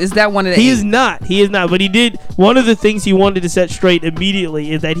the list. Is that one of the 8? He is not. But he did. One of the things he wanted to set straight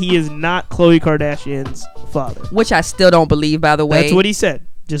immediately is that he is not Khloe Kardashian's father. Which I still don't believe, by the way. That's what he said.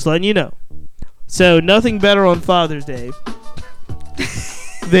 Just letting you know. So nothing better on Father's Day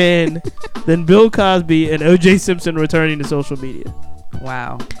than Bill Cosby and O.J. Simpson returning to social media.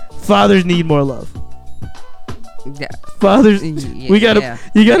 Wow. Fathers need more love. Yeah. Fathers, Yeah,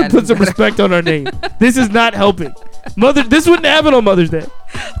 you gotta put some respect on our name. This is not helping. This wouldn't happen on Mother's Day.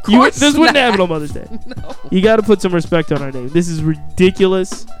 This wouldn't happen on Mother's Day. No. You gotta put some respect on our name. This is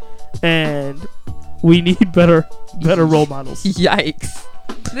ridiculous, and we need better role models. Yikes.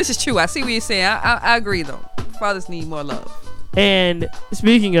 This is true. I see what you're saying. I agree though. Fathers need more love. And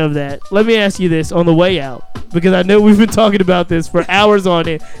speaking of that, let me ask you this on the way out, because I know we've been talking about this for hours on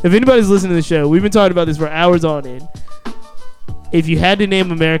end. If anybody's listening to the show, we've been talking about this for hours on end. If you had to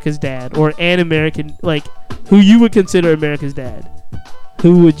name America's dad, or an American, like, who you would consider America's dad,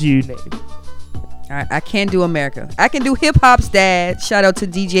 who would you name? I can't do America. I can do hip hop's dad. Shout out to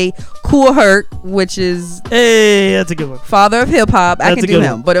DJ Kool Herc, which is that's a good one. Father of hip hop. I can do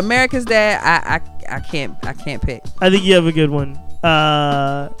him. One. But America's dad, I can't pick. I think you have a good one.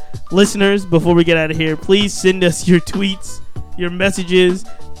 Listeners, before we get out of here, please send us your tweets, your messages.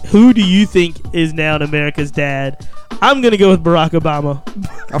 Who do you think is now America's dad? I'm gonna go with Barack Obama.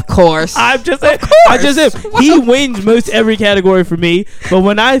 Of course. I just am. He wins most every category for me. But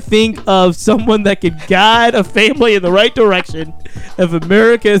when I think of someone that can guide a family in the right direction, if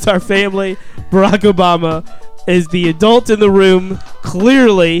America is our family, Barack Obama is the adult in the room,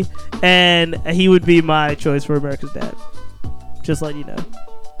 clearly, and he would be my choice for America's dad. Just letting you know.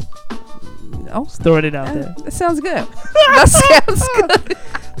 Oh, just throwing it out there. That sounds good. That sounds good.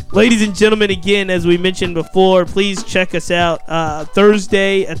 Ladies and gentlemen, again, as we mentioned before, please check us out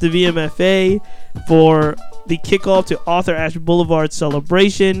Thursday at the VMFA for the kickoff to Arthur Ashe Boulevard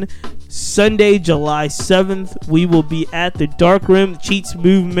celebration. Sunday, July 7th, we will be at the Dark Room, Cheats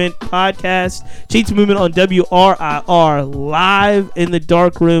Movement podcast. Cheats Movement on WRIR, live in the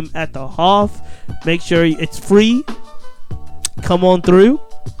Dark Room at the Hoff. Make sure it's free. Come on through.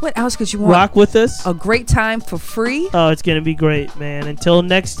 What else could you want? Rock with us. A great time for free. Oh, it's going to be great, man. Until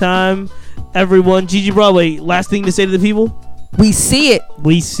next time, everyone. Gigi Broadway, last thing to say to the people? We see it.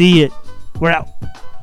 We see it. We're out.